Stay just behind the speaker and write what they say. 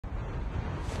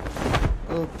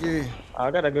Okay. I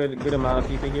got a good amount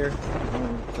of people here.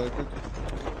 Take it.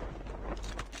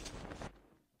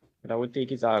 But I would take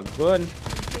his gun.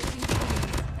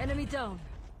 Enemy down.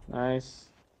 Nice.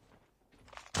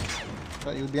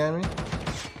 Got you behind me?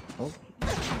 Oh.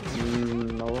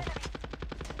 No.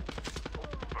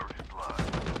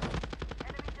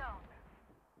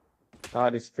 Ah,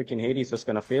 this freaking Hades was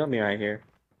gonna fail me right here.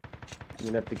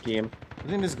 You left the game. I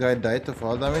think this guy died to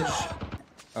fall damage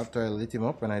after I lit him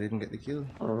up and I didn't get the kill.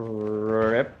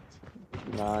 Rip.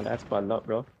 Nah, that's bad luck,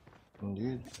 bro.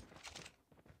 Indeed.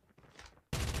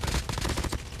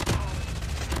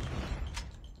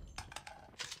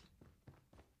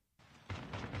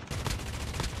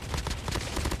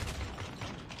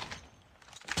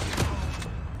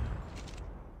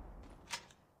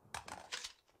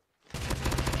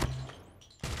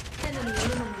 Enemy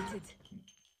eliminated.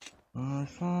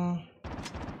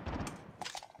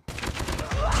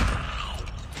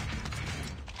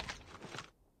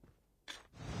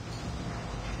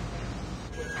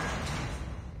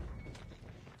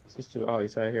 Oh,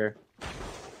 he's right here.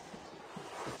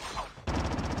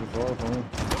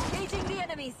 Engaging the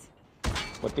enemies.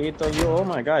 Potato, you. Oh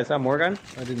my god, is that Morgan?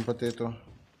 I didn't potato.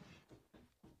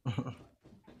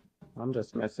 I'm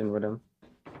just messing with him.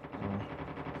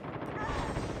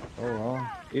 Oh wow.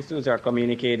 These dudes are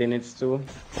communicating, it's two.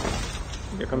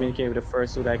 They're communicating with the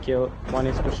first dude I killed. One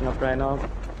is pushing up right now.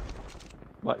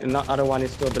 But the other one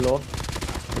is still below.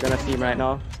 You're gonna see him right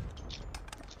now.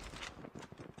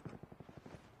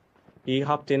 He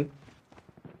hopped in.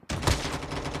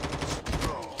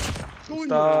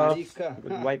 Stop.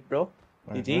 Good wipe, bro.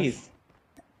 GG's.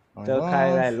 Tell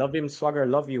Kyle I love him, Swagger.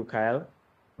 Love you, Kyle.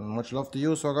 Much love to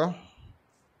you, Swagger.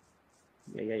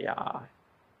 Yeah.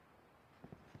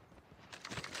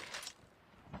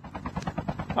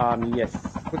 Yes.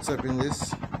 What's up in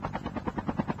this?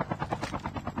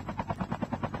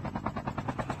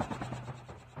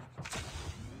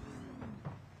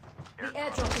 The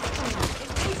airdrop is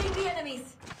coming. Engaging the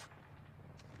enemies.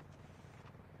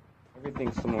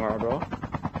 Everything's tomorrow, bro.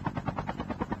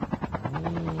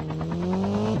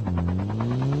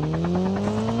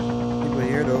 People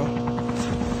here though.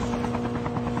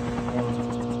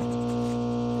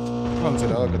 Come to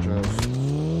the Alcatraz.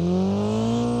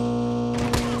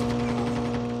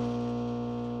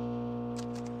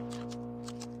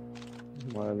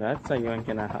 Well, that's a yoink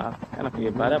and a half. Kind of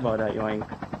feel bad about that yoink.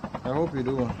 I hope you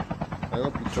do. I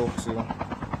hope he chokes you.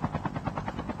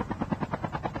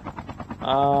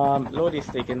 Load is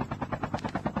taken.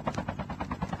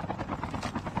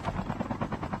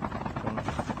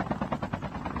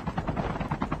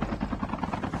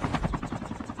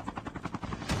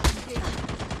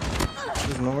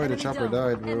 There's no way the chopper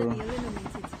died, bro. Enemy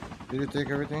eliminated. Did you take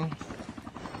everything? Did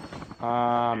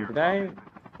I?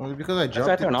 Well, because I That's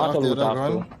dropped it an off auto the loot other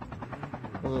off gun. too.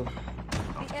 Oh,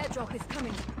 The airdrop is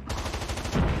coming.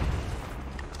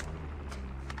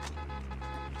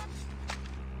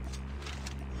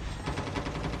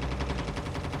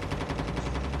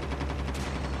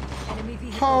 Enemy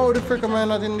vehicle. how the frick am I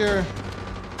not in there?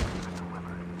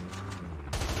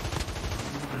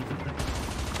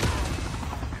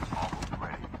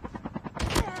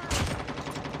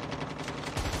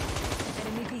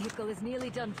 Enemy vehicle is nearly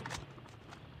done.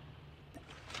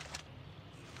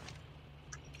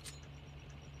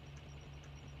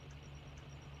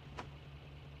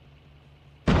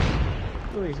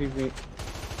 Oh, excuse me.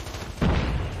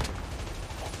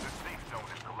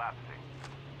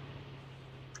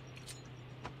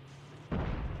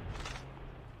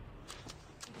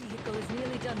 Vehicle is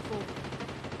nearly done for.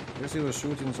 Guess he was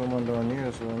shooting someone down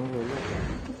here, so I'm gonna look.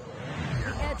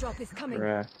 The airdrop is coming.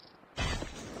 Right.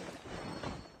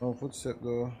 No footstep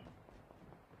though.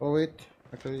 Oh wait,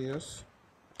 actually yes.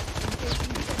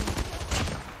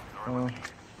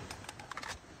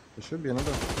 There should be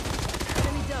another.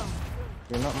 Enemy down.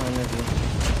 You're not my nephew.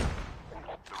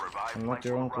 I'm not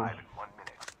your uncle.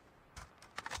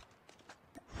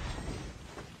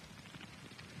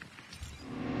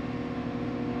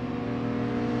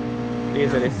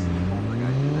 Laser this.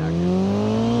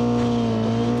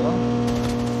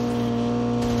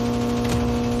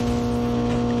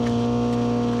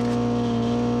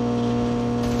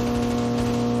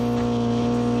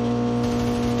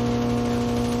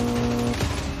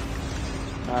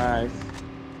 Nice.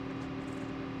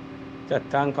 That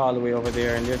tank all the way over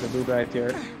there, and there's a dude right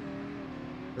here.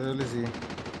 Where is he?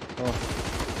 Oh.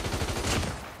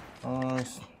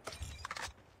 Nice.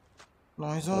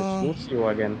 Nice Oh, on. shoots you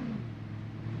again.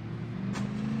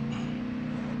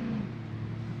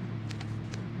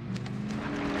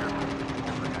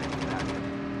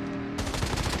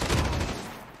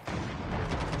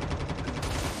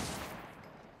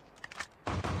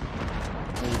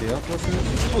 Yeah, plus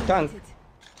it. 2 tanks.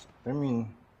 I mean,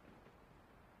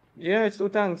 Yeah, it's 2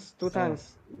 tanks. 2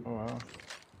 tanks. oh wow.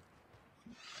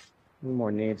 Need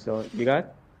more nades, so you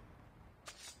got?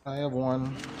 I have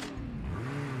one.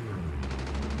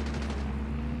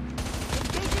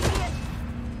 Engaging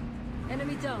the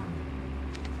enemy down.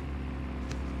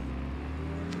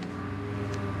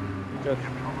 Just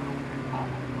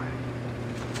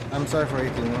I'm sorry for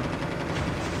eating you.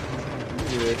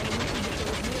 do it.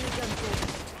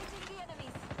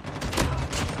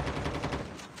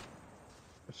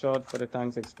 Shot for the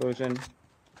tank's explosion.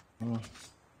 I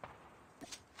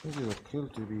think he's a kill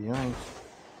to be honest.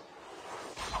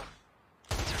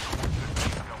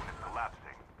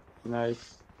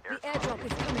 Nice. The airdrop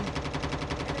is coming.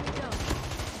 Enemy down.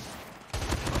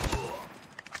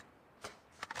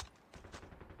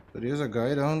 So there's a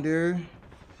guy down there.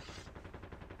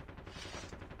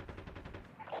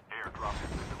 Airdrop has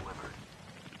been delivered.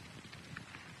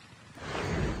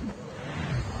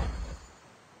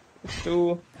 It's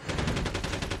 2.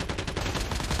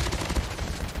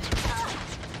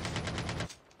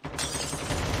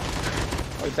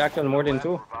 Oh, it's actually more than 2.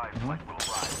 Revived flight will arrive.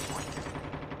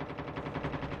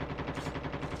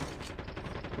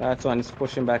 That's one is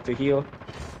pushing back to heal.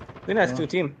 I think that's 2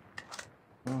 team.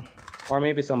 Or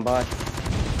maybe some bots.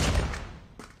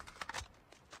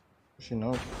 Pushing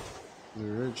up. They're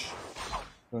rich.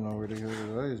 Don't know where the hell the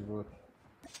guy is, but.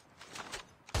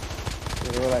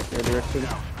 They're like they're directing.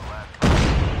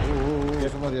 Oh,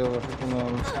 somebody over freaking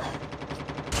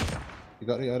You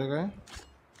got the other guy?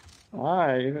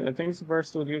 I think it's the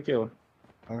first 2 you kill.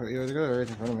 I got the other guy right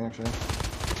in front of me actually.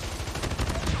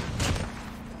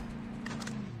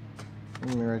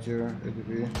 Me right here,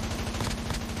 ADP.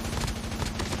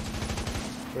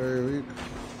 Very weak.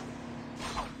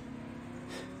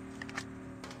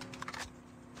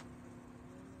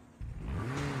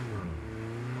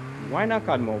 Why not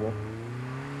COD Mobile?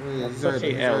 Wait, That's he's such right, a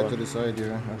he's right error. to the side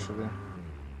here, actually.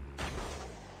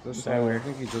 Just, That way. I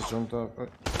think he just jumped up. Oh,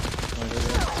 there you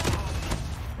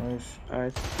go. Nice.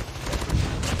 Alright.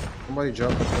 Somebody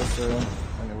dropped the Corsair,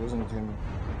 and it wasn't him.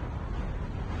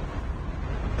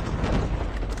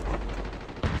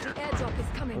 The airdrop is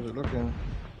How's coming. it looking?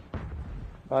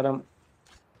 Bottom.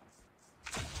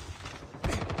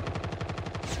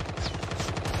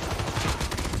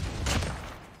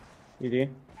 You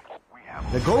did?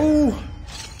 Let's go!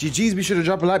 GG's, be sure to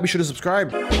drop a like, be sure to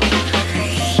subscribe.